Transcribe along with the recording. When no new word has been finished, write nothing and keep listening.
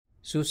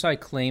Suicide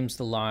claims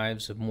the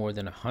lives of more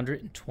than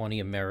 120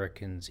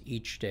 Americans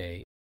each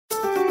day.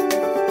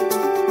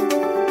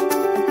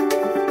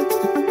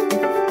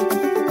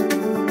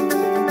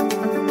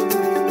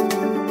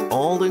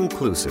 All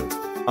Inclusive,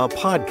 a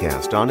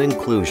podcast on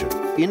inclusion,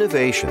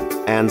 innovation,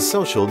 and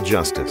social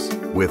justice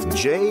with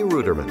Jay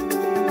Ruderman.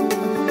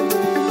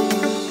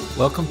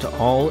 Welcome to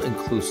All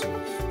Inclusive.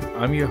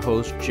 I'm your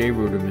host, Jay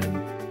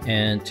Ruderman,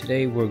 and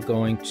today we're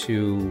going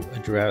to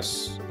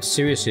address a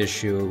serious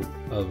issue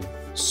of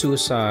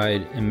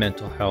suicide and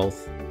mental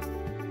health,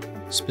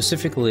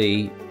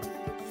 specifically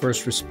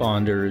first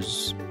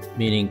responders,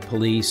 meaning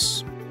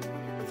police,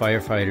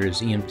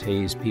 firefighters,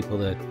 EMTs, people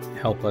that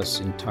help us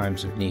in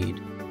times of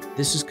need.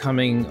 This is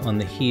coming on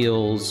the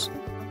heels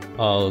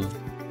of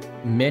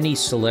many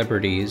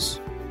celebrities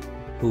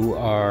who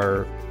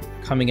are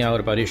coming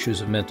out about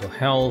issues of mental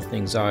health,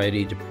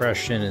 anxiety,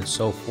 depression, and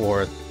so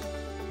forth.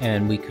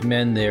 And we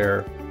commend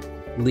their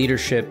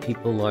leadership,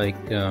 people like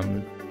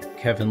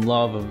Kevin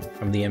Love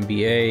from the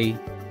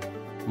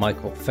NBA,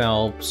 Michael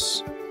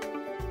Phelps,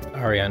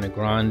 Ariana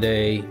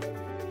Grande,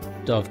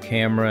 Dove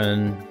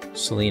Cameron,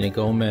 Selena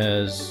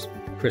Gomez,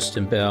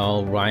 Kristen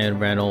Bell, Ryan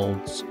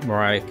Reynolds,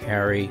 Mariah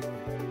Carey,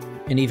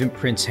 and even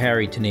Prince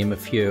Harry, to name a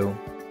few.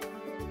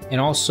 And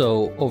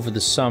also, over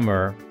the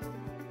summer,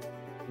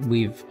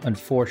 we've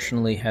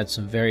unfortunately had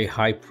some very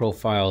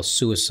high-profile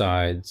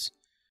suicides.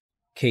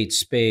 Kate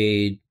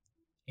Spade,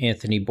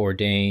 Anthony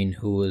Bourdain,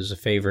 who was a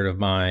favorite of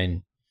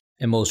mine,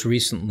 and most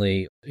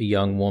recently, a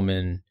young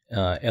woman,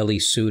 Ellie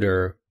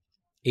Suter,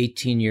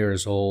 18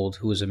 years old,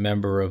 who was a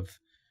member of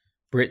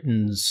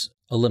Britain's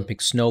Olympic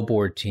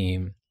snowboard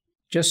team.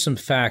 Just some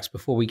facts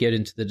before we get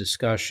into the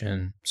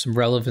discussion, some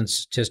relevant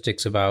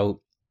statistics about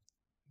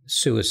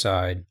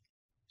suicide.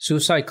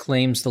 Suicide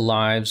claims the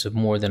lives of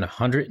more than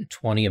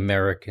 120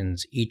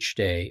 Americans each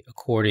day,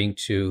 according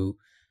to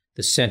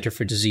the Center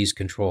for Disease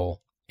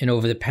Control. And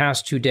over the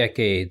past 2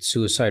 decades,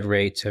 suicide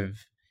rates have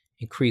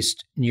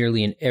increased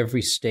nearly in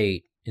every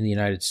state in the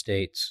United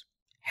States.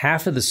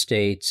 Half of the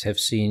states have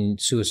seen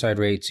suicide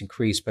rates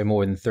increase by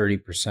more than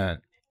 30%.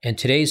 And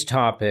today's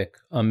topic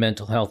on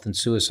mental health and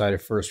suicide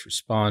of first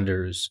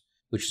responders,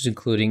 which is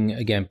including,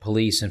 again,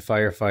 police and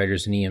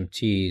firefighters and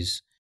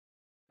EMTs,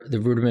 the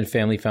Ruderman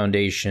Family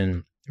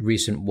Foundation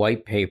recent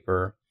white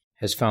paper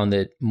has found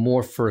that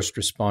more first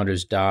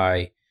responders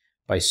die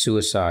by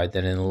suicide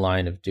than in the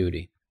line of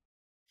duty.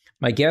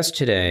 My guest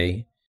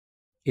today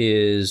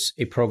is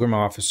a program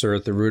officer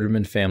at the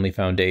Ruderman Family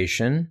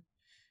Foundation,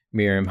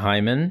 Miriam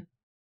Hyman.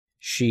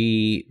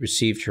 She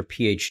received her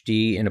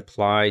PhD in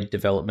Applied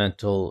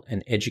Developmental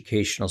and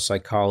Educational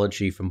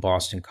Psychology from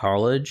Boston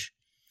College.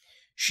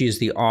 She is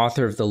the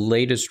author of the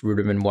latest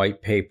Ruderman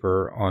white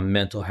paper on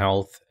mental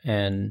health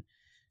and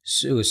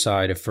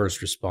suicide of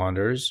first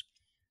responders.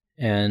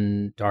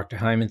 And Dr.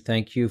 Hyman,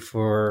 thank you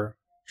for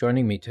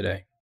joining me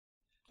today.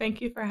 Thank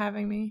you for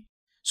having me.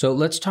 So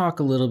let's talk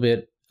a little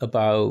bit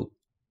about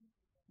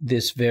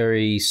this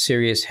very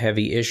serious,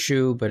 heavy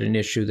issue, but an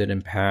issue that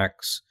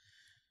impacts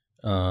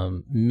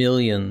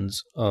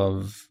millions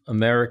of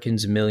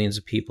Americans, millions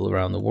of people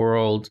around the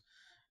world,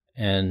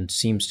 and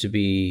seems to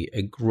be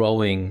a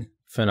growing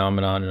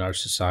phenomenon in our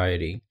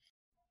society.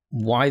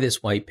 Why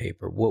this white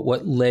paper?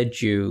 What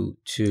led you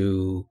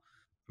to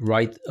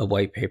write a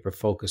white paper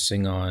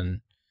focusing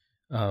on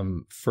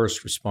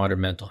first responder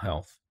mental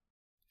health?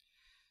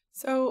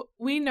 So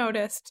we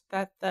noticed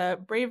that the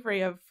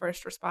bravery of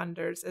first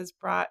responders is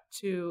brought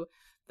to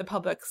the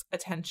public's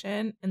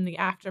attention in the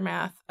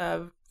aftermath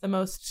of the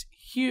most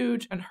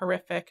huge and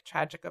horrific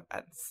tragic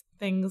events.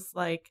 Things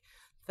like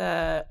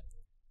the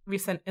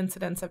recent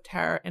incidents of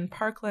terror in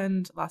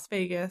Parkland, Las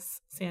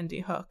Vegas,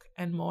 Sandy Hook,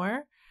 and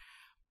more.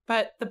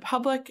 But the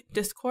public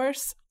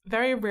discourse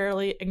very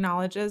rarely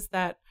acknowledges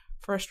that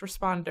first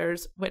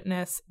responders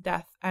witness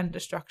death and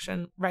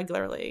destruction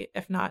regularly,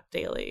 if not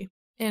daily.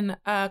 In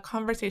a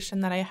conversation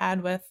that I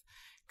had with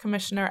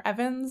Commissioner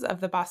Evans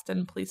of the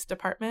Boston Police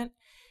Department,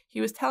 he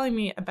was telling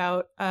me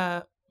about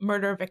a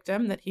murder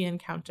victim that he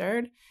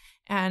encountered.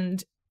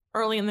 And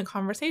early in the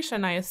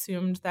conversation, I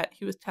assumed that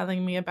he was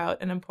telling me about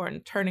an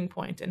important turning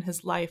point in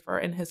his life or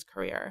in his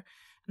career.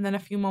 And then a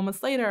few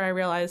moments later, I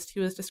realized he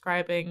was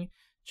describing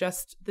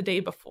just the day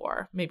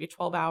before, maybe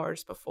 12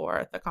 hours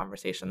before the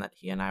conversation that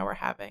he and I were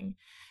having.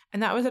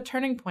 And that was a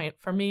turning point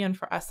for me and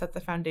for us at the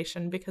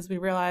foundation, because we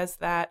realized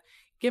that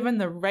given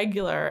the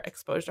regular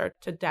exposure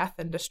to death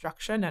and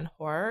destruction and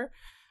horror,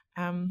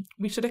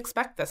 we should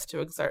expect this to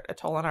exert a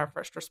toll on our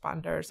first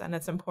responders, and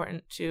it's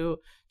important to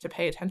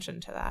pay attention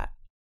to that.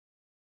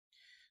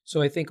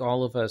 So I think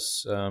all of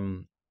us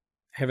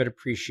have an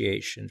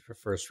appreciation for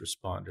first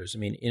responders. I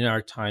mean, in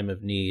our time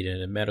of need,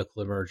 in a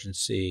medical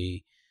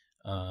emergency,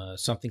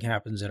 something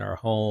happens in our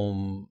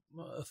home,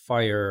 a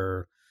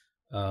fire,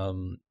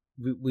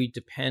 we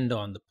depend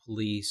on the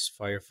police,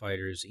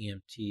 firefighters,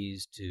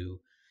 EMTs to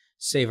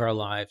save our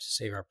lives, to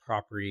save our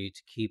property,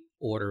 to keep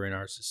order in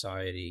our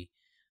society.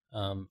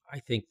 I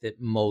think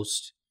that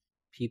most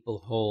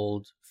people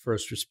hold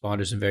first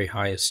responders in very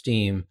high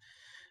esteem,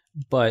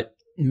 but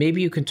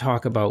maybe you can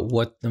talk about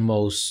what the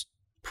most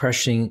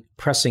pressing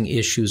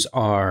issues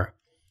are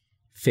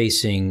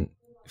facing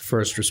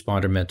first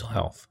responder mental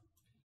health?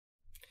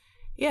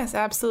 Yes,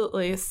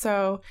 absolutely.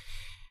 So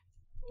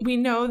we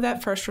know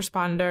that first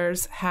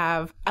responders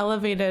have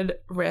elevated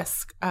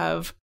risk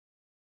of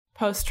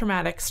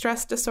post-traumatic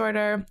stress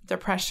disorder,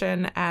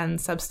 depression, and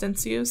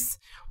substance use.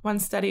 One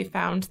study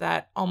found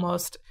that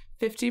almost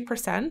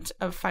 50%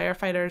 of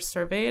firefighters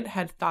surveyed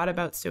had thought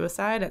about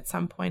suicide at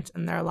some point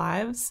in their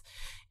lives.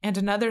 And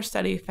another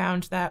study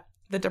found that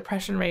the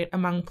depression rate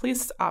among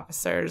police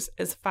officers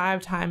is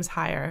 5 times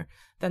higher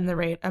than the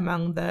rate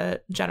among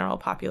the general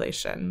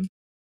population.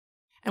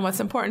 And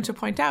what's important to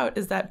point out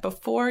is that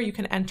before you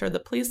can enter the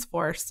police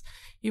force,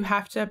 you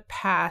have to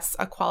pass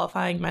a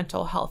qualifying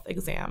mental health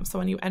exam. So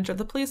when you enter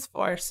the police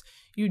force,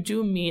 you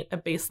do meet a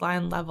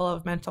baseline level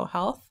of mental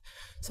health.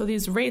 So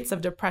these rates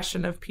of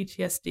depression, of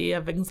PTSD,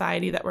 of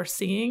anxiety that we're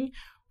seeing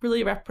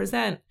really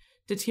represent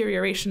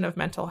deterioration of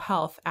mental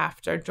health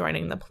after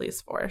joining the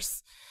police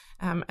force.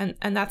 And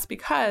that's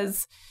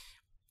because,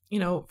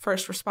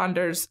 first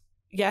responders,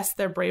 yes,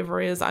 their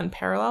bravery is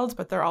unparalleled,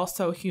 but they're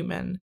also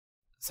human.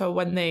 So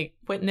when they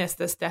witness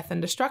this death and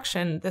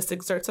destruction, this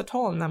exerts a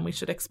toll on them. We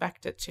should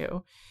expect it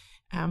to.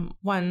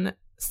 One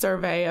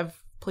survey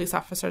of police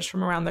officers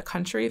from around the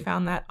country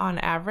found that on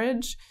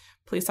average,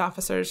 police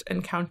officers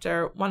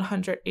encounter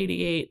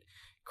 188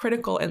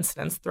 critical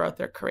incidents throughout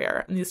their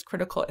career. And these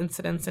critical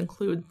incidents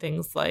include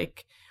things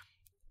like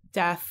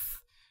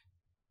death,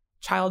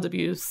 child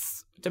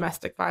abuse,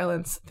 domestic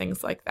violence,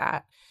 things like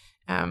that.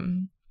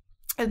 And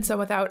so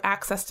without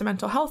access to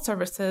mental health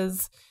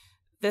services,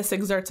 this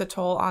exerts a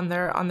toll on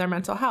their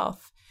mental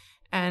health.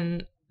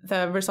 And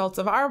the results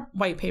of our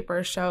white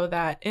paper show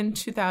that in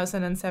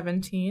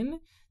 2017,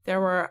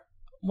 there were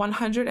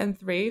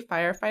 103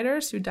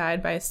 firefighters who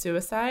died by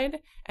suicide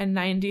and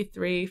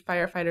 93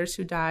 firefighters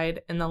who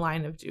died in the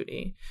line of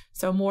duty.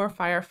 So more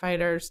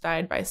firefighters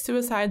died by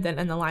suicide than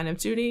in the line of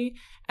duty.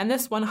 And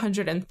this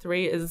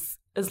 103 is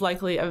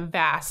likely a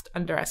vast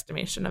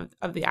underestimation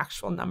of the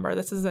actual number.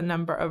 This is a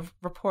number of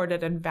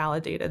reported and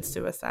validated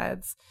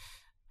suicides.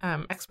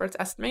 Experts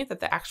estimate that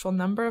the actual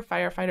number of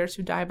firefighters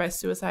who die by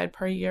suicide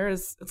per year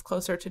is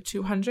closer to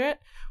 200,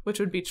 which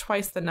would be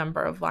twice the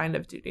number of line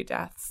of duty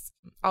deaths.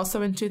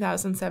 Also in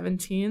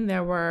 2017,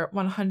 there were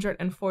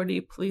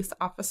 140 police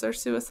officer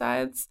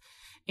suicides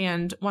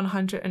and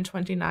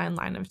 129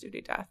 line of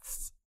duty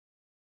deaths.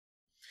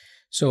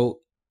 So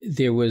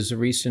there was a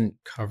recent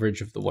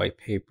coverage of the white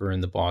paper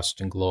in the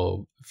Boston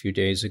Globe a few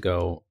days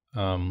ago,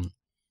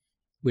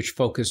 which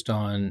focused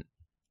on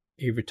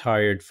a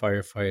retired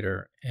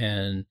firefighter,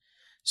 and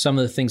some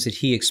of the things that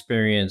he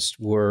experienced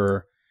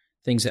were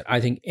things that I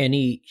think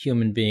any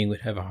human being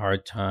would have a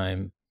hard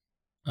time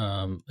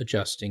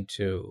adjusting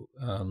to.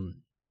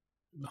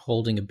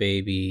 Holding a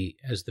baby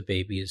as the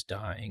baby is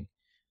dying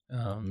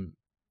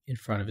in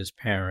front of his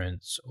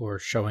parents, or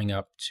showing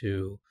up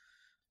to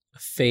a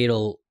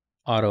fatal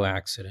auto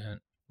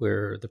accident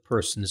where the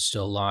person is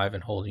still alive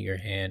and holding your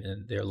hand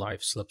and their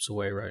life slips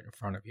away right in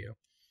front of you.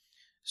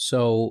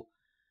 So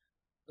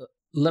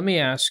let me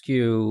ask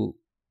you,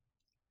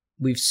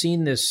 we've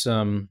seen this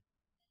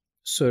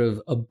sort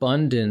of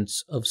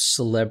abundance of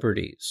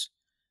celebrities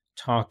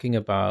talking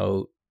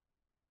about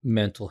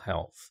mental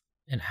health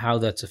and how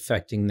that's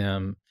affecting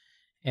them.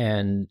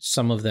 And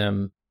some of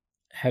them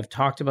have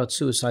talked about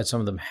suicide. Some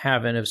of them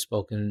haven't, have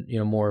spoken,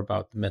 more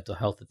about the mental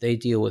health that they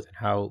deal with and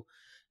how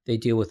they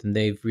deal with, and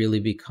they've really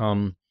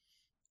become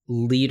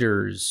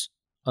leaders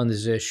on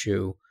this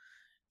issue.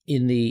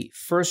 In the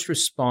first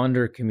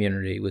responder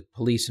community with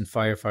police and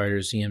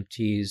firefighters,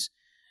 EMTs,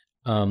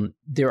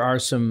 there are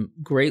some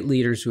great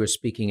leaders who are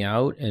speaking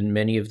out, and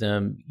many of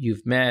them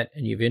you've met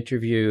and you've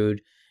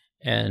interviewed.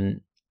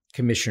 And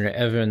Commissioner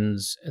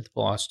Evans at the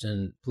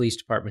Boston Police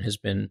Department has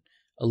been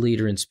a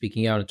leader in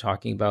speaking out and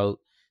talking about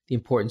the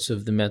importance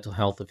of the mental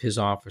health of his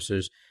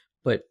officers.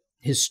 But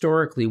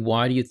historically,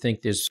 why do you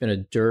think there's been a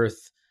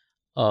dearth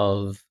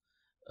of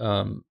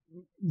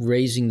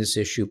raising this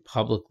issue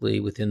publicly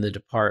within the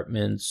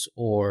departments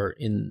or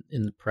in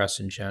the press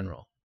in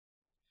general?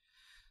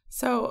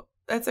 So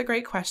that's a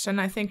great question.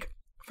 I think,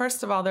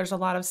 first of all, there's a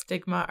lot of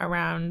stigma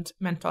around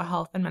mental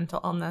health and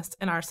mental illness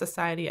in our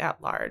society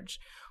at large.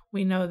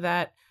 We know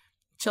that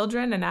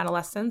children and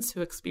adolescents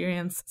who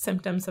experience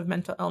symptoms of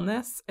mental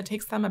illness, it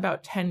takes them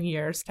about 10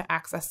 years to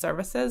access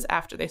services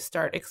after they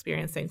start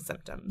experiencing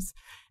symptoms.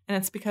 And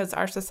it's because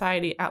our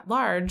society at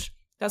large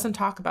doesn't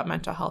talk about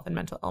mental health and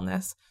mental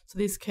illness. So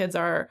these kids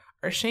are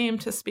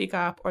ashamed to speak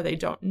up, or they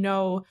don't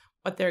know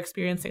what they're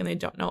experiencing and they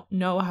don't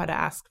know how to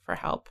ask for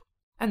help.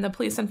 And the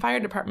police and fire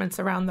departments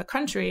around the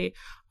country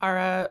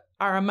are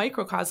a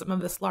microcosm of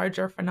this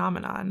larger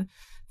phenomenon.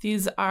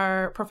 These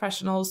are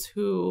professionals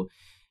who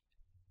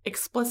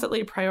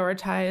explicitly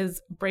prioritize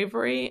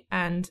bravery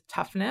and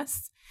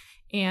toughness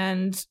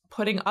and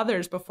putting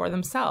others before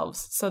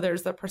themselves. So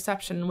there's the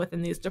perception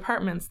within these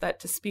departments that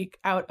to speak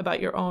out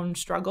about your own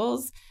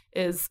struggles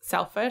is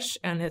selfish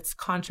and it's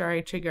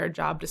contrary to your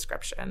job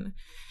description.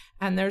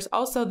 And there's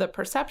also the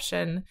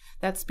perception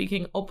that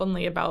speaking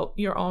openly about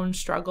your own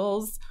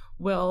struggles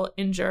will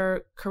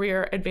injure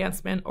career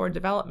advancement or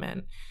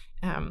development.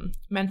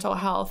 Mental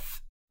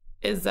health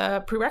is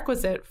a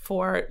prerequisite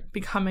for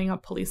becoming a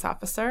police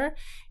officer,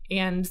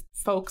 and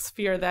folks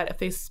fear that if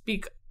they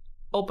speak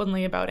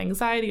openly about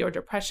anxiety or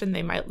depression,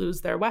 they might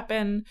lose their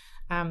weapon.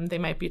 They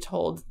might be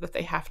told that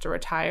they have to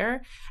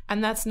retire.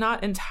 And that's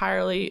not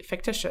entirely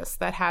fictitious.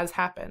 That has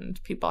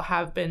happened. People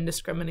have been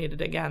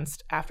discriminated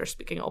against after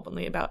speaking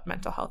openly about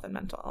mental health and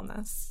mental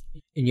illness.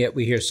 And yet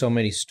we hear so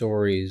many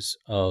stories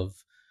of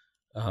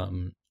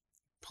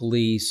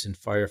police and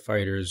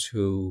firefighters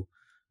who,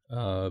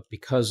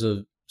 because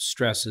of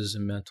stresses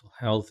and mental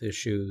health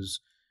issues,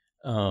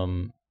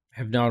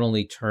 have not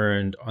only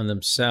turned on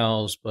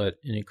themselves, but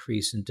an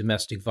increase in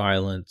domestic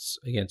violence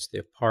against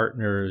their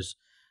partners,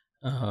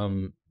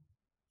 an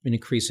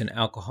increase in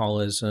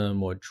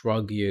alcoholism or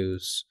drug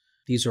use.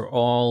 These are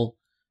all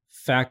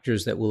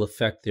factors that will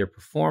affect their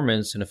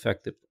performance and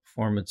affect the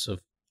performance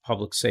of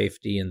public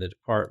safety in the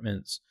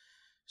departments.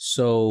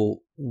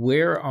 So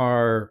where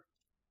are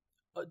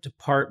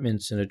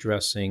departments in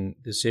addressing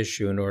this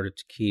issue in order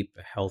to keep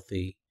a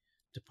healthy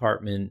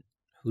department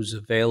who's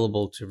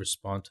available to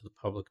respond to the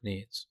public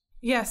needs?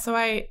 Yeah,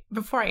 so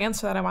before I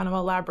answer that, I want to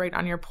elaborate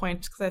on your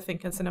point because I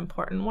think it's an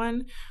important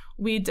one.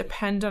 We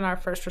depend on our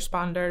first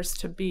responders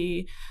to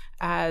be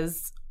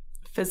as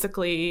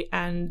physically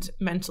and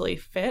mentally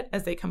fit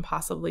as they can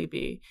possibly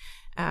be.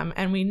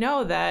 And we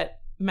know that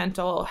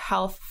mental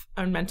health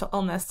and mental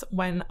illness,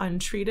 when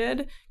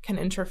untreated, can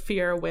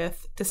interfere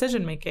with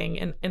decision-making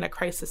in a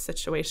crisis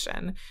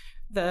situation.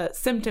 The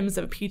symptoms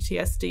of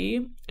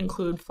PTSD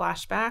include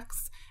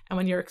flashbacks. And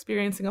when you're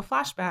experiencing a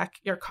flashback,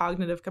 your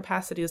cognitive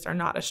capacities are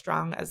not as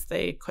strong as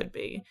they could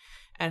be.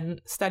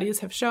 And studies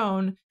have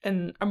shown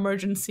in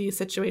emergency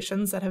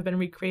situations that have been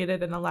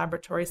recreated in a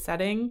laboratory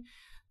setting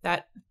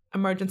that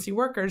emergency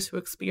workers who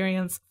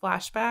experience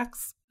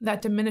flashbacks,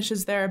 that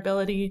diminishes their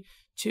ability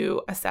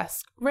to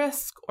assess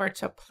risk or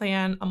to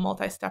plan a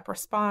multi-step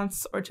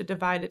response or to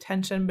divide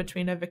attention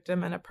between a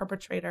victim and a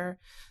perpetrator.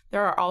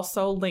 There are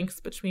also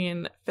links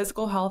between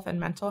physical health and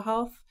mental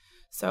health.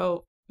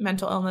 So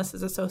mental illness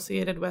is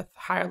associated with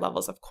higher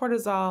levels of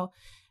cortisol,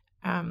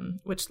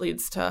 which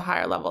leads to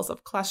higher levels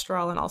of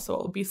cholesterol and also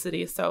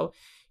obesity. So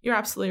you're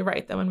absolutely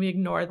right that when we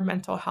ignore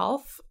mental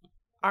health,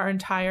 our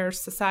entire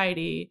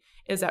society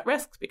is at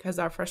risk because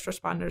our first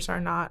responders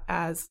are not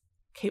as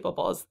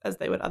capable as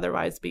they would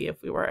otherwise be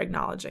if we were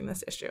acknowledging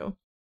this issue.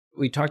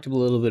 We talked a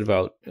little bit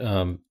about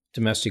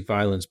domestic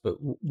violence, but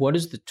what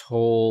is the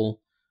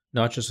toll,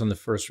 not just on the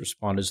first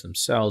responders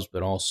themselves,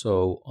 but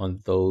also on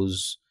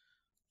those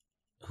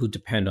who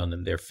depend on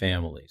them, their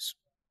families?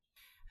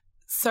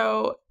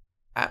 So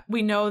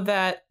we know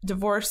that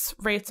divorce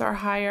rates are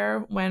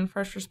higher when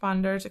first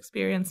responders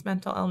experience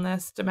mental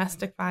illness,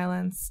 domestic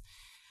violence.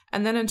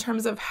 And then in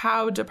terms of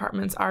how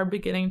departments are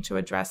beginning to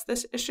address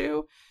this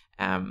issue,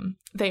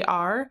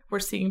 we're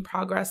seeing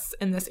progress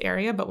in this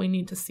area, but we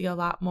need to see a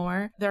lot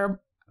more. There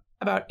are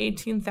about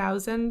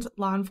 18,000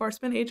 law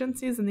enforcement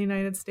agencies in the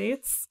United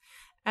States,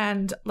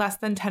 and less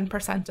than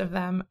 10% of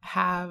them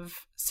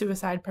have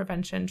suicide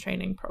prevention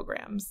training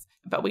programs.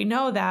 But we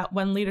know that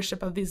when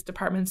leadership of these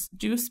departments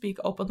do speak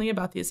openly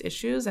about these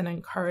issues and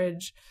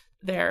encourage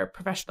their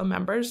professional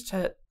members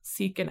to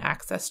seek and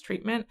access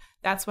treatment,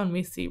 that's when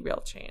we see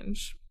real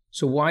change.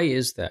 So why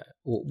is that?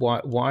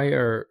 Why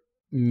are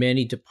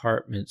many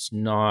departments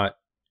not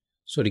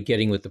sort of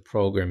getting with the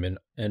program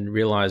and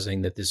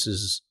realizing that this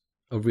is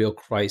a real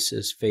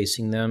crisis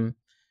facing them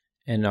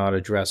and not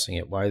addressing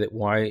it? Why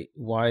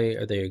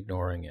are they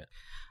ignoring it?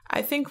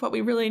 I think what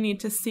we really need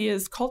to see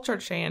is culture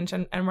change,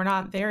 and we're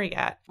not there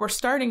yet. We're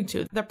starting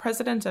to. The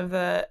president of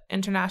the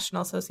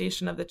International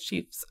Association of the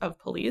Chiefs of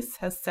Police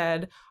has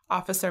said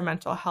officer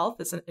mental health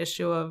is an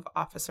issue of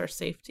officer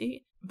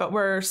safety, but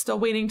we're still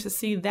waiting to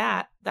see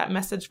that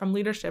message from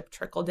leadership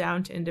trickle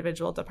down to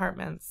individual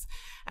departments.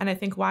 And I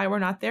think why we're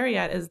not there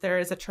yet is there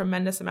is a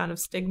tremendous amount of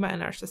stigma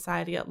in our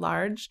society at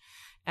large,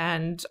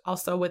 and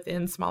also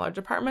within smaller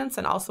departments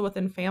and also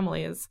within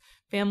families.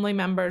 Family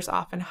members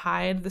often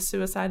hide the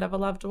suicide of a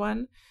loved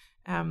one.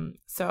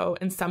 So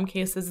in some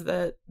cases,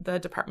 the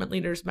department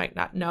leaders might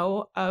not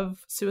know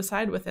of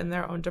suicide within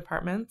their own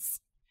departments.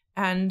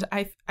 And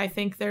I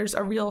think there's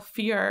a real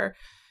fear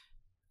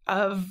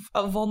of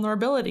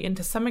vulnerability. And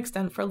to some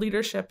extent, for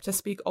leadership to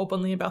speak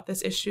openly about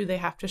this issue, they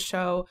have to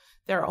show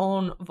their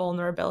own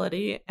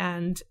vulnerability.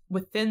 And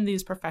within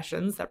these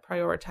professions that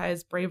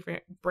prioritize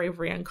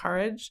bravery and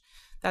courage,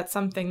 that's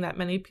something that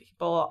many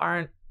people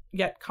aren't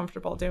yet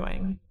comfortable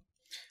doing.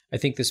 I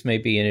think this may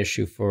be an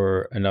issue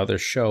for another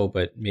show,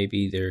 but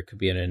maybe there could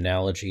be an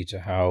analogy to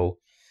how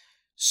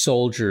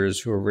soldiers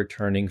who are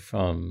returning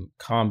from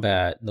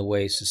combat and the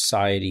way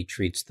society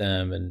treats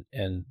them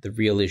and the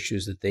real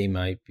issues that they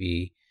might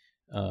be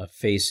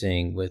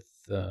facing with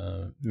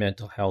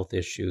mental health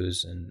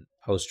issues and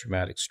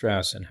post-traumatic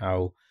stress, and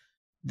how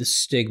the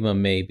stigma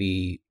may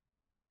be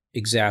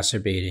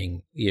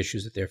exacerbating the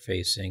issues that they're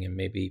facing. And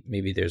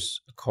maybe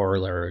there's a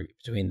corollary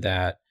between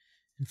that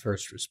in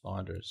first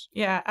responders.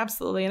 Yeah,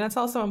 absolutely. And it's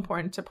also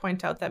important to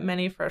point out that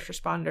many first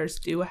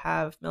responders do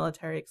have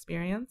military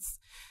experience,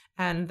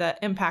 and the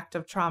impact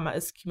of trauma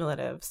is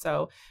cumulative.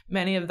 So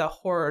many of the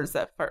horrors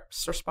that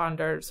first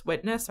responders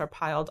witness are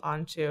piled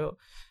onto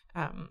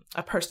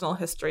a personal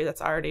history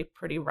that's already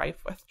pretty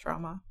rife with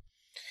trauma.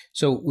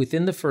 So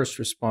within the first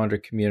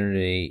responder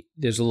community,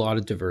 there's a lot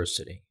of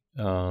diversity.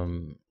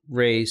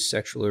 Race,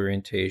 sexual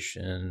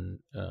orientation,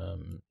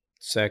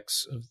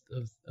 sex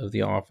of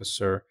the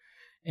officer.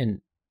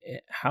 And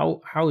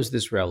how is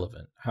this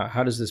relevant?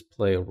 How does this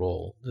play a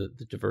role,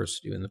 the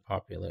diversity in the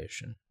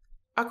population?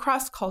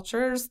 Across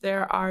cultures,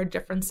 there are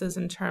differences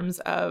in terms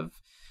of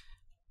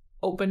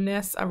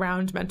openness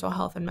around mental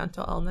health and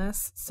mental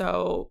illness.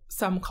 So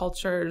some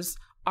cultures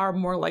are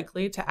more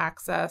likely to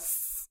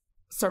access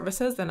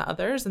services than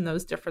others, and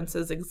those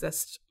differences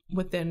exist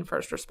within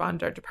first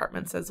responder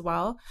departments as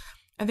well.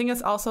 I think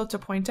it's also to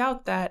point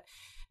out that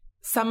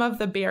some of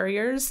the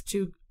barriers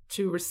to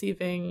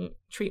receiving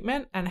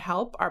treatment and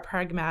help are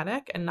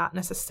pragmatic and not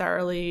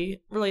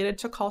necessarily related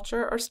to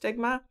culture or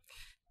stigma.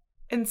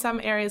 In some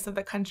areas of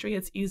the country,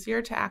 it's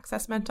easier to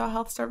access mental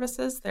health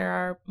services. There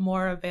are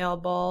more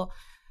available,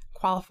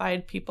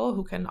 qualified people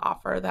who can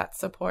offer that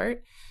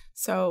support.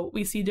 So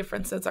we see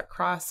differences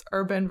across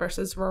urban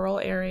versus rural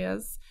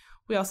areas.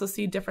 We also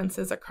see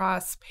differences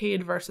across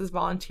paid versus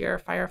volunteer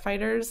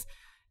firefighters.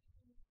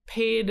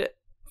 Paid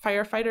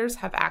firefighters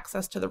have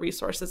access to the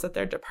resources that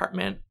their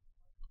department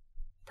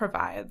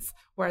provides,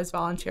 whereas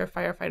volunteer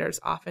firefighters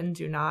often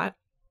do not.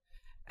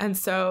 And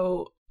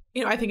so,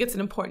 I think it's an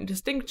important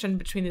distinction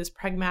between these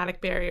pragmatic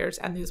barriers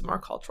and these more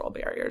cultural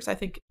barriers. I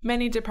think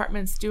many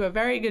departments do a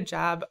very good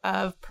job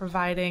of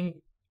providing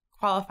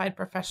qualified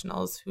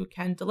professionals who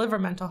can deliver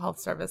mental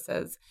health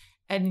services,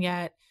 and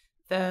yet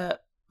the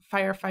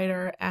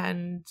firefighter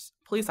and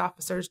police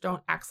officers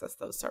don't access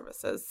those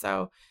services.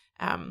 So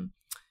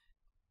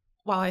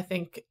while I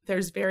think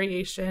there's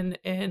variation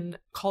in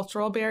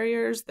cultural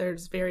barriers,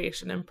 there's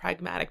variation in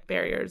pragmatic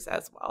barriers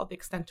as well, the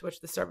extent to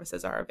which the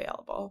services are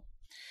available.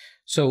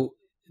 So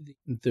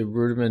the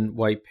Ruderman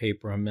White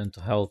Paper on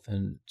Mental Health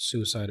and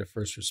Suicide of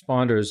First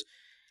Responders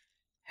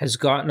has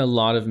gotten a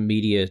lot of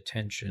media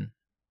attention,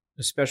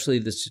 especially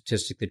the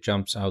statistic that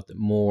jumps out that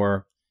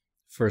more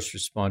first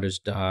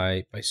responders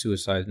die by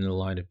suicide in the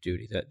line of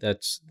duty.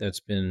 That's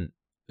been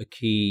a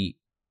key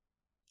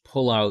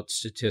pull-out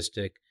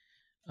statistic.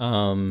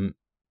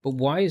 But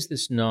why is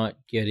this not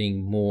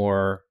getting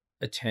more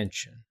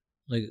attention?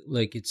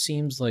 Like it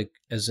seems like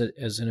as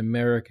an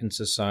American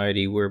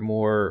society, we're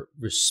more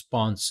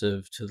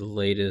responsive to the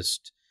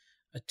latest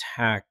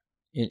attack,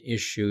 an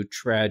issue,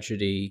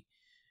 tragedy,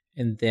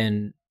 and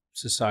then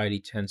society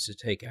tends to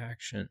take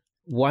action.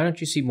 Why don't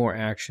you see more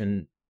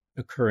action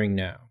occurring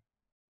now?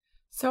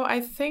 So I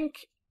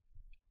think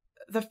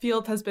the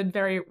field has been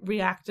very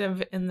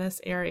reactive in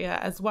this area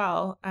as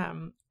well,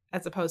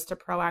 as opposed to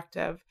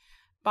proactive.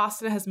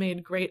 Boston has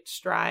made great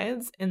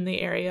strides in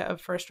the area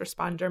of first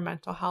responder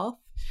mental health.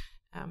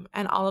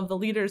 And all of the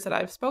leaders that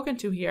I've spoken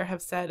to here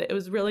have said it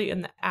was really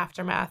in the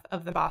aftermath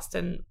of the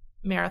Boston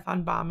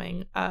Marathon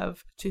bombing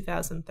of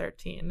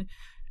 2013,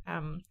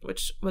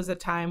 which was a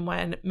time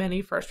when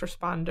many first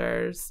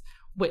responders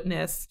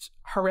witnessed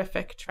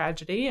horrific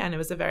tragedy, and it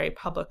was a very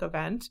public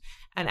event.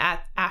 And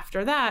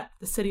after that,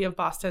 the city of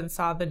Boston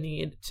saw the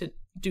need to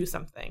do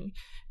something.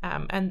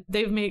 And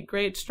they've made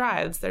great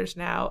strides. There's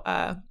now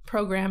a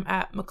program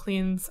at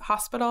McLean's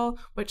Hospital,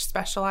 which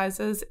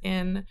specializes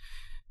in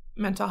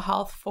mental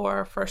health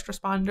for first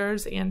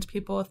responders and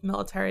people with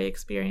military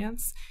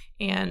experience.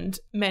 And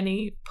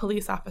many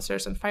police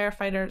officers and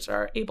firefighters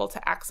are able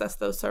to access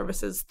those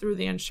services through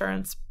the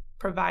insurance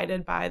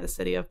provided by the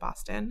city of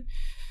Boston.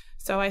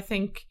 So I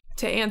think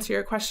to answer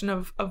your question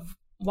of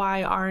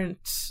why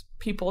aren't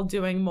people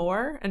doing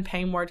more and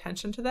paying more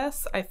attention to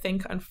this, I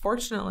think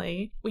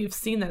unfortunately we've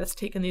seen that it's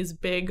taken these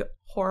big,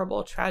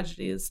 horrible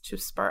tragedies to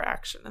spur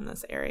action in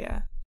this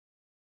area.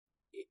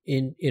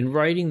 In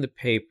writing the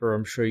paper,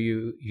 I'm sure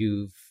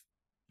you've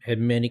had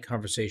many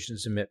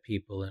conversations and met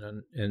people,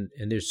 and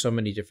there's so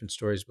many different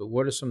stories. But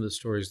what are some of the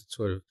stories that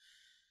sort of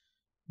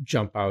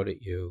jump out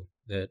at you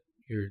that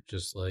you're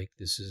just like,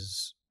 this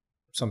is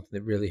something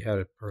that really had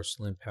a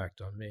personal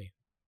impact on me?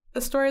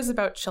 The stories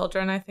about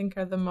children, I think,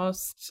 are the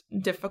most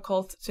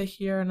difficult to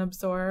hear and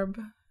absorb.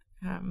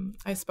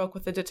 I spoke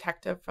with a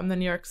detective from the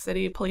New York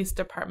City Police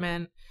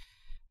Department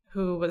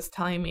who was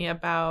telling me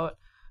about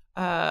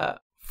a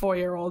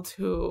 4-year-old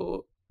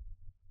who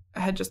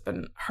had just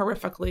been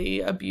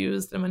horrifically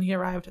abused, and when he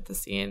arrived at the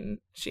scene,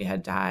 she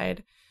had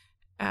died.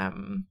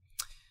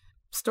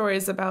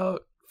 Stories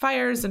about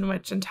fires in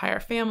which entire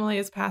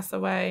families pass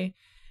away.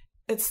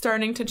 It's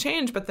starting to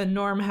change, but the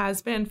norm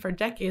has been for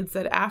decades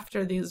that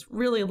after these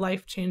really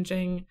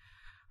life-changing,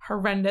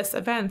 horrendous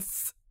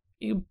events,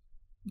 you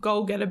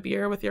go get a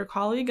beer with your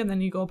colleague and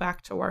then you go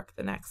back to work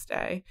the next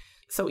day.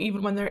 So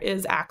even when there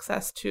is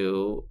access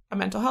to a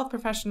mental health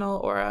professional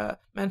or a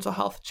mental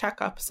health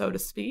checkup, so to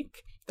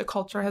speak, the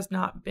culture has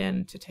not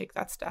been to take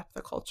that step.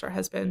 The culture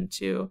has been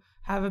to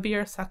have a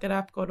beer, suck it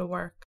up, go to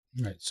work.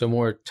 Right. So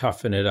more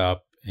toughen it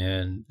up,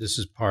 and this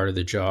is part of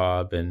the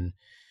job. And,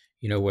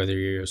 whether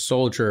you're a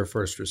soldier or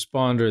first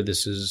responder,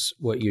 this is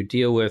what you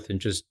deal with, and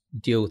just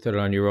deal with it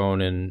on your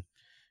own, and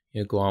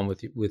go on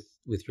with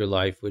your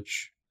life,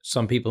 which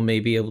some people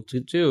may be able to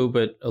do,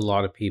 but a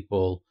lot of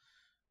people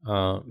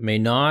may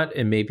not,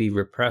 and maybe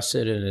repress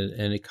it,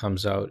 and it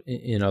comes out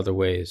in other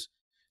ways.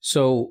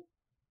 So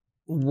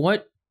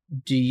what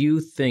do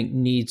you think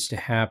needs to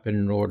happen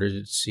in order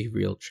to see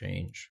real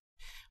change?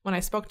 When I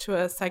spoke to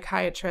a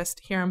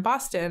psychiatrist here in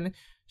Boston,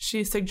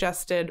 she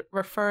suggested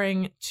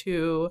referring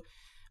to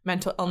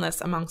mental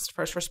illness amongst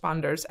first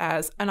responders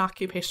as an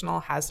occupational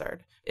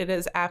hazard. It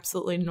is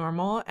absolutely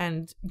normal,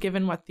 and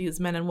given what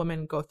these men and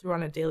women go through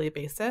on a daily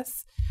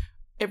basis,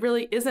 it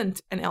really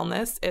isn't an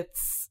illness.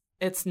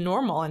 It's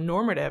normal and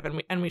normative,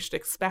 and we should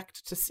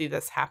expect to see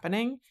this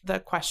happening. The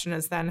question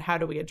is then, how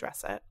do we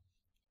address it?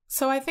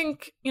 So I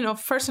think,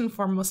 first and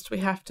foremost, we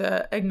have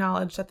to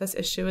acknowledge that this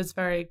issue is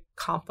very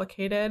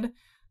complicated.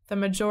 The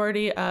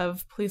majority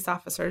of police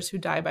officers who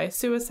die by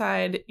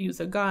suicide use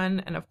a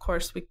gun, and of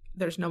course,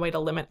 there's no way to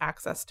limit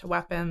access to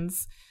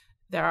weapons.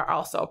 There are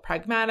also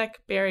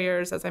pragmatic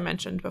barriers, as I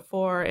mentioned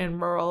before.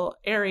 In rural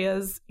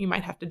areas, you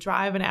might have to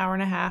drive an hour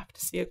and a half to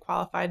see a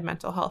qualified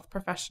mental health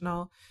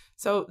professional.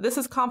 So this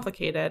is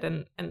complicated,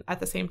 and at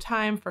the same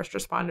time, first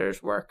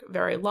responders work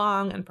very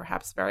long and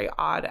perhaps very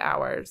odd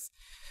hours.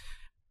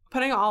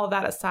 Putting all of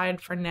that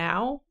aside for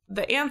now,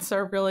 the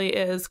answer really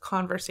is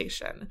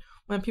conversation.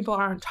 When people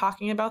aren't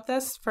talking about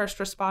this, first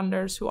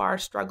responders who are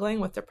struggling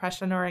with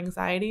depression or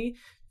anxiety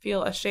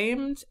feel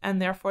ashamed,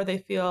 and therefore they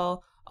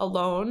feel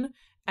alone.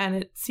 And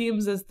it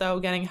seems as though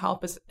getting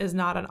help is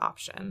not an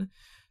option.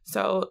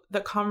 So the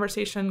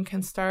conversation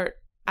can start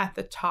at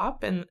the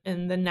top in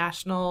the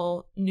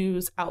national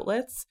news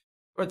outlets,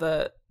 or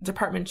the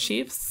department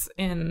chiefs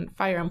in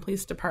fire and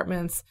police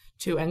departments,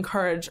 to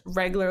encourage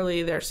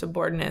regularly their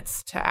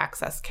subordinates to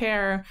access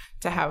care,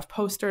 to have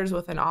posters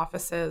within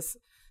offices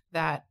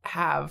that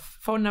have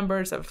phone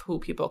numbers of who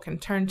people can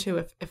turn to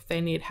if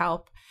they need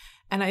help.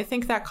 And I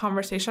think that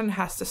conversation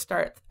has to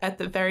start at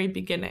the very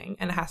beginning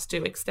and has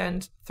to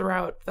extend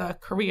throughout the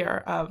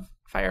career of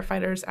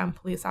firefighters and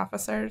police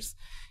officers.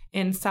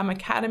 In some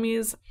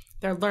academies,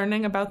 they're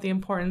learning about the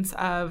importance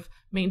of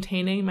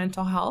maintaining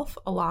mental health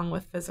along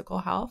with physical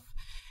health.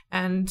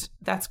 And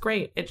that's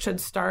great. It should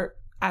start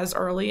as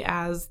early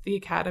as the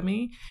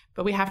academy,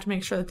 but we have to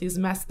make sure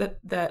that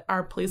that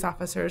our police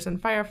officers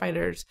and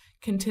firefighters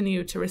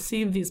continue to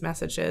receive these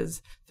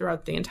messages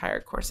throughout the entire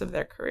course of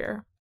their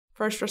career.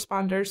 First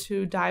responders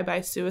who die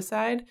by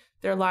suicide,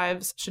 their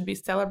lives should be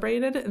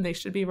celebrated, and they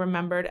should be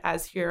remembered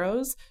as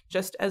heroes,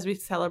 just as we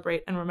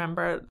celebrate and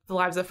remember the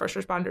lives of first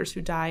responders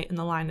who die in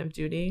the line of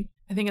duty.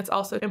 I think it's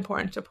also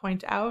important to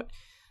point out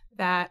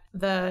that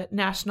the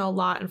National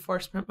Law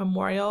Enforcement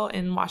Memorial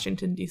in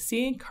Washington,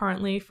 D.C.,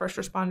 currently first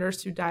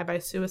responders who die by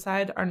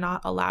suicide are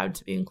not allowed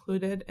to be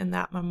included in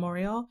that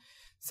memorial.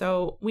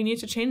 So we need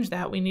to change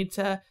that. We need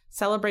to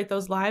celebrate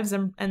those lives,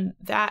 and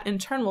that in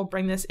turn will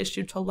bring this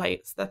issue to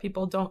light so that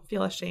people don't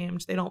feel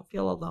ashamed, they don't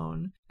feel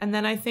alone. And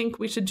then I think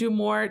we should do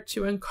more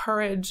to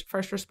encourage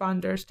first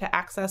responders to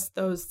access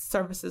those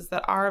services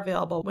that are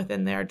available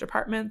within their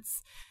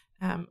departments.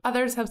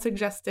 Others have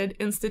suggested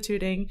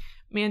instituting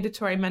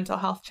mandatory mental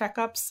health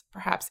checkups,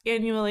 perhaps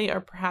annually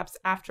or perhaps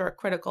after a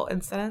critical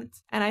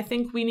incident. And I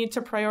think we need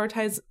to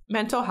prioritize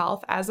mental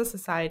health as a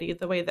society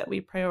the way that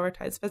we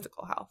prioritize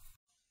physical health.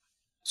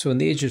 So in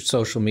the age of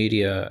social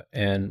media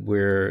and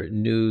where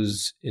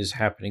news is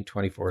happening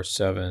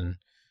 24/7,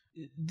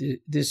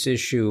 this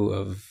issue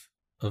of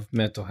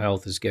mental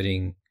health is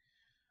getting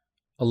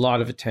a lot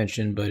of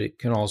attention, but it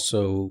can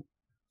also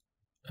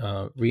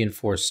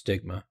reinforce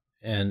stigma.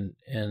 And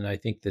I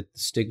think that the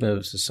stigma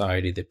of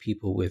society, that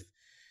people with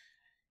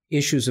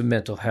issues of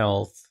mental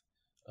health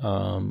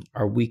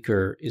are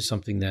weaker, is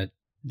something that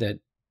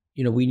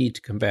we need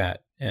to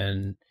combat.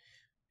 And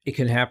it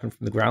can happen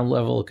from the ground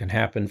level. It can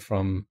happen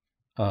from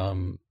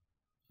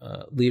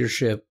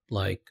leadership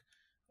like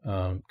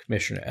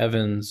Commissioner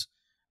Evans,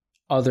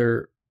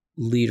 other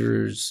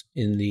leaders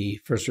in the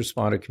first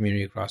responder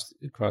community across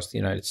the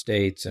United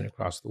States and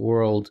across the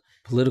world,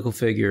 political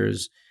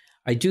figures.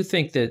 I do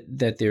think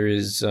that there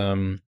is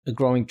a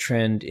growing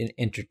trend in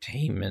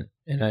entertainment.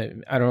 And I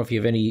don't know if you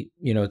have any,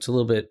 it's a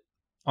little bit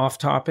off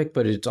topic,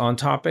 but it's on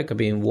topic. I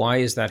mean, why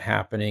is that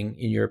happening,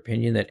 in your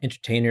opinion, that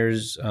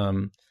entertainers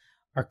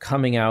are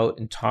coming out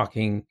and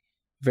talking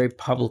very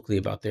publicly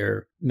about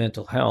their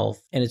mental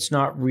health, and it's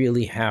not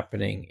really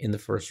happening in the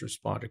first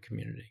responder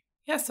community?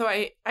 Yeah, so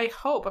I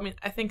hope,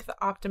 I think the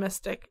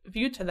optimistic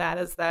view to that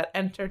is that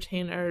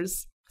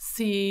entertainers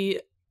see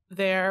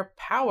their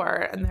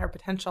power and their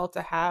potential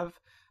to have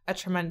a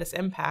tremendous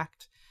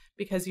impact,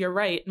 because you're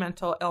right,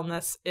 mental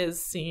illness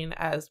is seen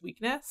as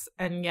weakness.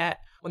 And yet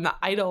when the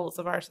idols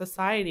of our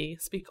society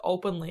speak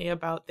openly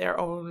about their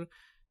own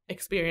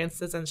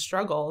experiences and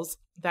struggles,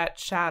 that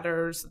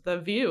shatters the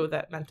view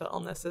that mental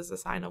illness is a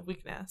sign of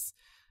weakness.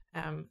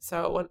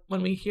 So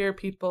when we hear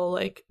people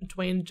like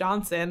Dwayne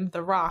Johnson,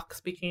 The Rock,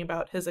 speaking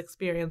about his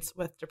experience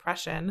with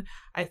depression,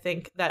 I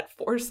think that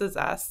forces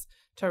us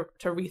to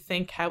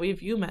rethink how we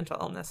view mental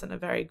illness in a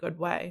very good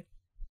way.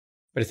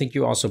 But I think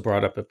you also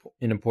brought up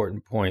an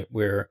important point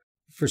where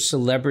for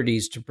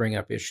celebrities to bring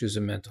up issues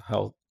of mental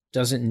health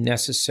doesn't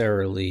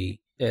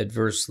necessarily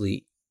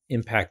adversely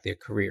impact their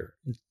career.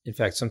 In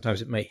fact,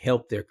 sometimes it might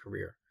help their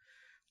career.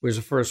 Whereas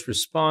a first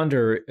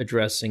responder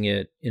addressing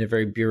it in a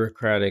very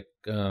bureaucratic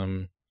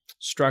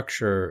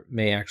structure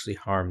may actually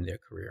harm their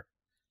career.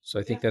 So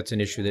I think that's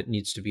an issue that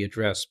needs to be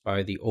addressed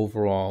by the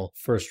overall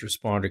first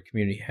responder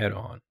community head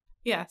on.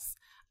 Yes.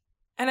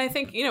 And I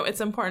think,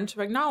 it's important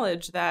to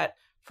acknowledge that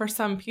for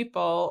some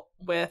people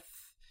with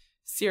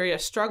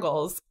serious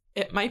struggles,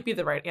 it might be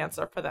the right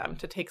answer for them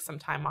to take some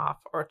time off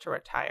or to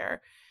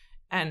retire.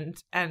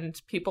 And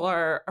people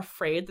are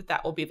afraid that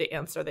that will be the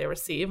answer they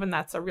receive, and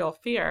that's a real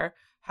fear.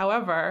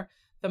 However,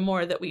 the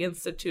more that we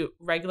institute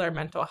regular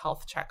mental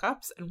health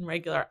checkups and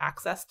regular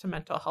access to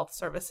mental health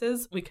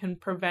services, we can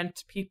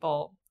prevent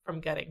people from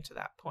getting to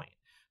that point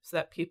so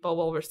that people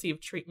will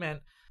receive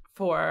treatment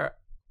for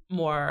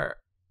more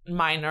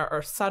minor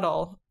or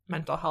subtle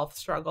mental health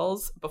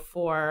struggles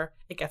before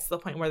it gets to the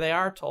point where they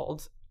are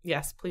told,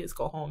 yes, please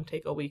go home,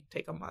 take a week,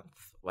 take a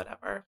month,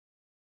 whatever.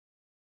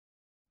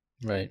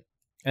 Right.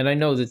 And I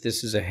know that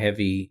this is a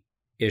heavy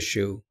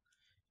issue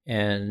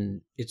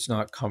and it's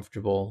not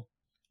comfortable.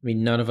 I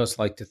mean, none of us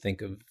like to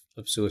think of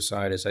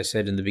suicide. As I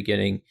said in the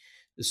beginning,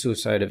 the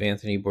suicide of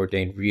Anthony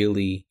Bourdain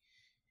really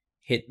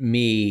hit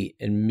me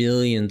and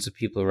millions of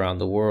people around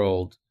the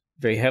world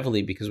very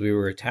heavily because we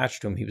were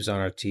attached to him. He was on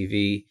our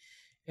TV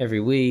every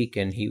week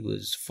and he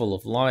was full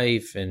of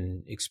life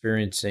and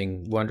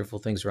experiencing wonderful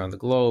things around the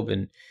globe.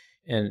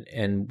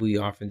 And we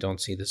often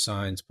don't see the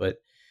signs, but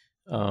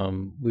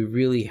we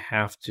really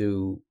have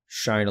to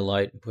shine a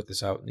light and put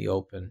this out in the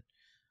open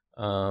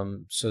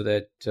so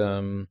that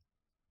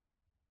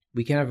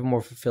we can have a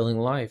more fulfilling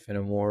life and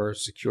a more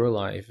secure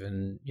life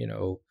and,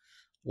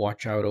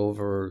 watch out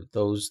over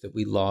those that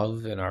we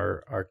love and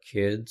our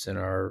kids and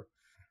our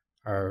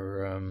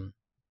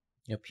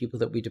people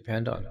that we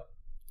depend on.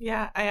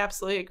 Yeah, I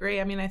absolutely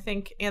agree. I mean, I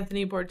think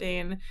Anthony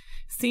Bourdain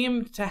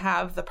seemed to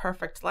have the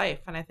perfect life,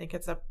 and I think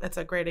it's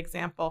a great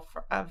example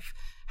of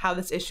how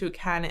this issue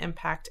can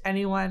impact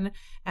anyone,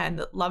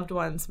 and loved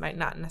ones might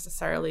not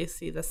necessarily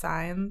see the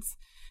signs.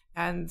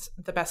 And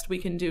the best we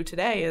can do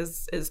today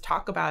is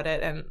talk about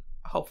it and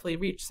hopefully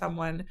reach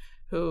someone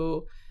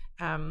who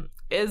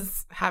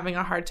is having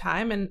a hard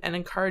time, and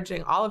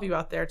encouraging all of you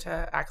out there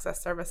to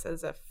access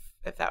services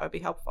if that would be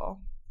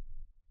helpful.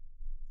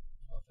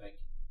 Well, thank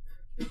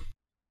you.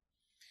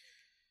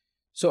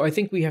 So I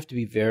think we have to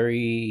be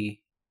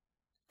very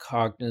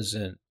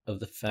cognizant of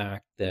the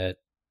fact that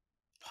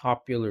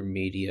popular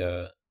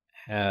media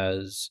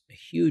has a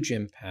huge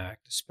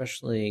impact,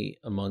 especially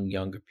among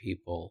younger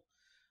people,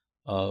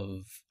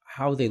 of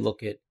how they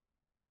look at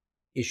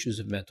issues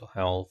of mental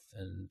health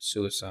and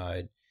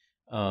suicide.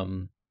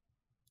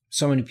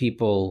 So many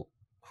people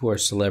who are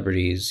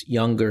celebrities,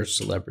 younger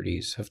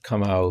celebrities, have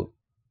come out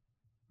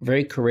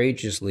very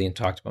courageously and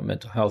talked about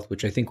mental health,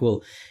 which I think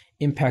will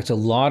impact a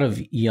lot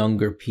of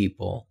younger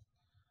people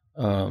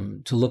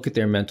to look at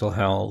their mental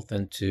health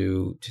and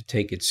to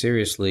take it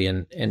seriously.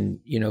 And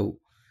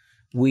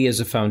we as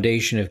a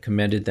foundation have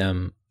commended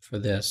them for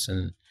this.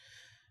 And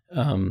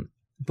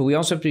but we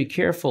also have to be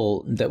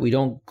careful that we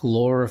don't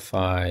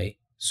glorify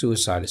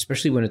suicide,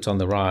 especially when it's on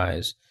the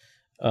rise.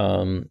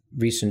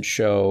 Recent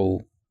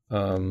show,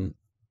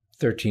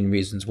 13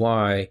 Reasons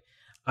Why.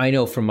 I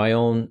know from my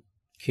own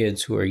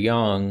kids who are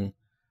young,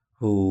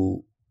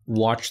 who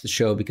watched the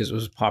show because it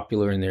was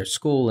popular in their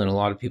school and a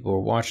lot of people were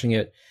watching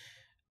it.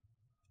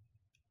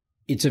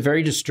 It's a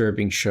very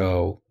disturbing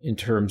show in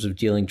terms of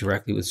dealing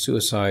directly with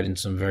suicide and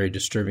some very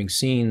disturbing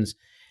scenes.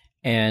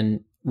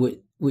 And what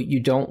you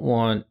don't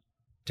want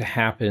to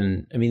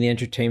happen, I mean, the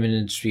entertainment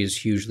industry is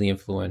hugely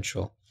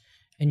influential,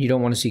 and you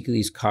don't want to see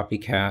these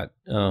copycat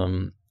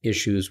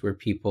issues where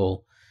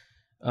people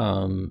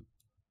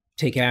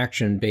take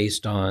action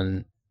based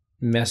on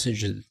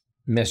messages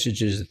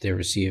that they're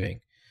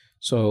receiving.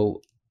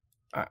 So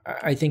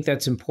I think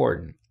that's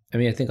important. I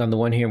mean, I think on the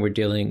one hand, we're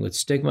dealing with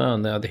stigma.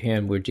 On the other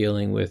hand, we're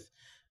dealing with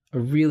a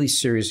really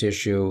serious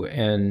issue,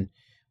 and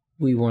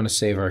we want to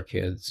save our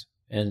kids.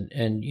 And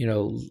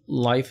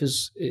life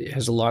has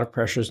a lot of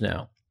pressures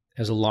now,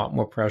 has a lot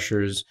more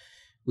pressures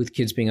with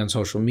kids being on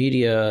social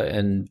media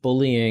and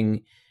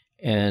bullying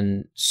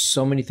and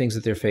so many things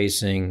that they're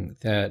facing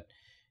that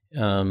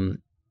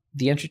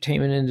the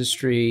entertainment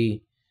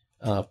industry,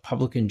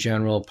 public in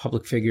general,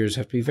 public figures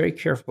have to be very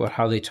careful about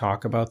how they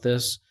talk about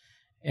this,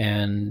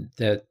 and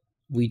that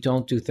we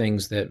don't do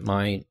things that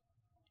might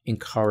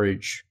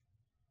encourage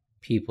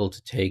people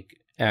to take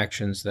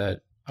actions that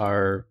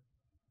are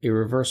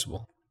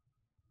irreversible.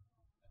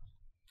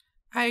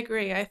 I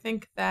agree. I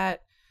think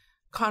that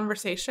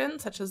conversation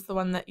such as the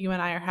one that you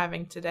and I are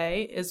having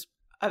today is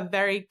a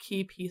very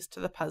key piece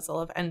to the puzzle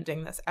of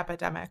ending this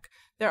epidemic.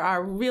 There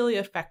are really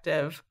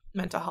effective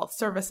mental health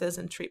services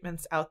and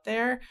treatments out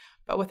there,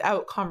 but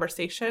without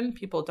conversation,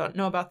 people don't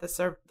know about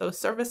those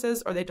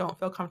services, or they don't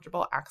feel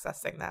comfortable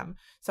accessing them.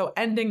 So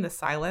ending the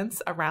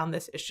silence around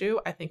this issue,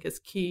 I think, is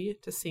key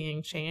to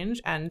seeing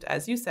change. And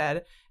as you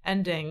said,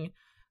 ending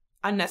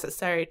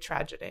unnecessary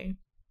tragedy.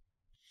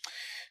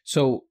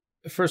 So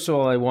first of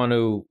all, I want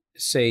to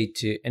say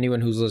to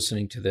anyone who's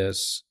listening to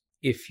this,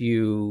 if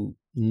you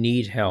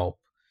need help,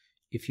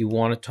 if you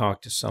want to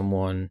talk to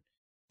someone,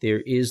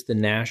 there is the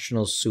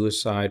National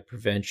Suicide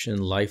Prevention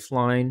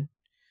Lifeline,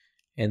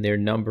 and their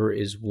number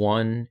is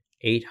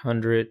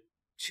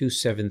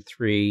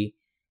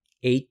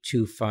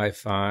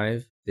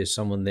 1-800-273-8255. There's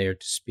someone there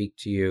to speak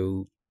to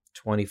you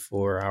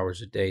 24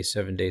 hours a day,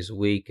 7 days a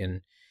week.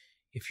 And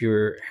if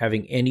you're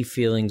having any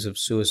feelings of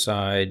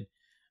suicide,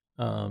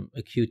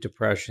 acute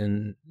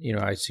depression,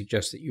 I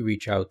suggest that you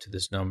reach out to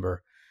this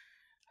number.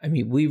 I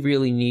mean, we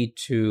really need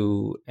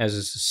to, as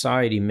a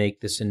society,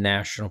 make this a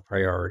national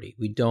priority.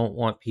 We don't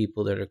want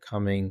people that are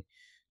coming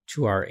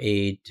to our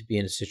aid to be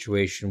in a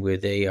situation where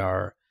they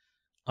are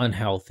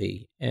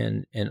unhealthy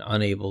and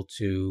unable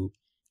to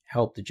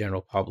help the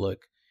general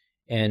public.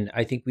 And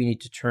I think we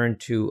need to turn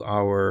to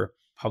our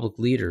public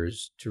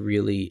leaders to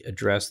really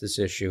address this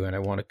issue. And I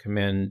want to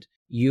commend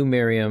you,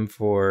 Miriam,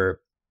 for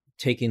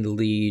taking the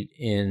lead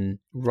in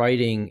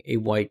writing a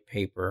white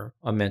paper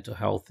on mental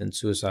health and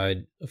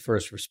suicide of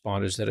first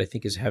responders that I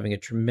think is having a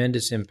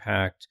tremendous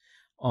impact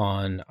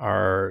on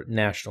our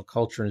national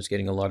culture and is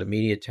getting a lot of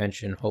media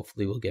attention.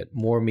 Hopefully we'll get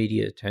more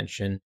media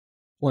attention.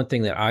 One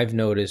thing that I've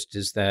noticed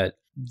is that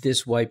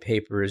this white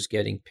paper is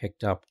getting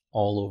picked up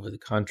all over the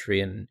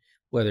country, and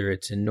whether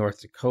it's in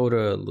North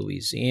Dakota,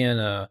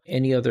 Louisiana,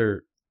 any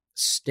other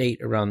state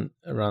around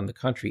the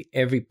country,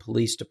 every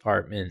police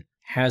department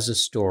has a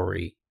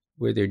story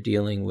where they're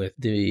dealing with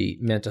the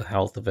mental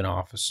health of an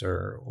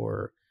officer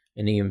or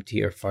an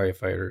EMT or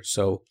firefighter.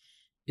 So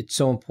it's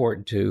so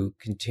important to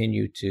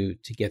continue to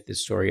get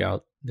this story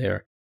out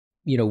there.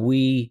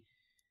 We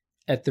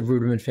at the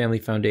Ruderman Family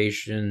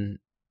Foundation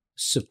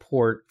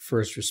support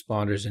first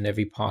responders in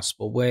every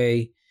possible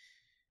way.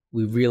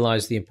 We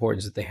realize the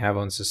importance that they have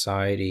on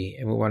society,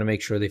 and we want to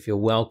make sure they feel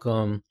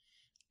welcome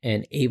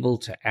and able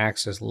to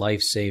access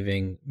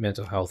life-saving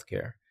mental health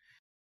care.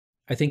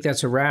 I think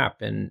that's a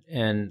wrap,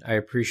 and I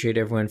appreciate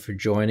everyone for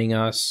joining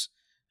us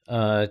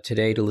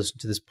today to listen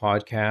to this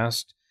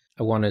podcast.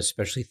 I want to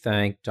especially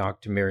thank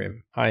Dr.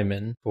 Miriam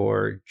Hyman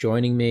for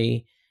joining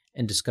me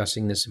and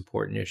discussing this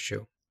important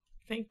issue.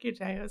 Thank you,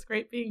 Jay. It was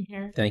great being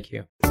here. Thank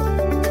you.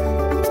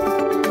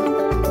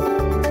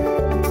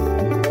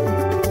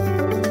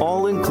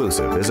 All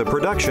Inclusive is a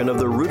production of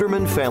the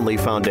Ruderman Family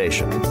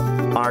Foundation.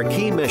 Our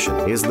key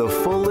mission is the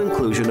full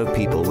inclusion of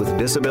people with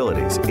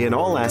disabilities in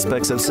all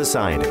aspects of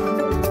society.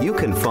 You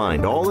can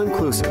find All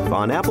Inclusive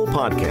on Apple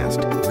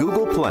Podcast,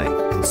 Google Play,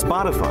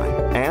 Spotify,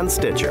 and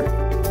Stitcher.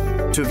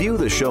 To view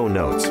the show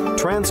notes,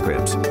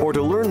 transcripts, or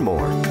to learn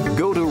more,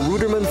 go to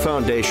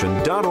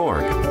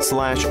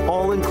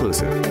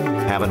rudermanfoundation.org/allinclusive.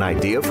 Have an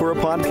idea for a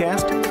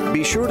podcast?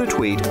 Be sure to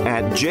tweet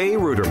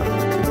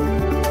 @JRuderman.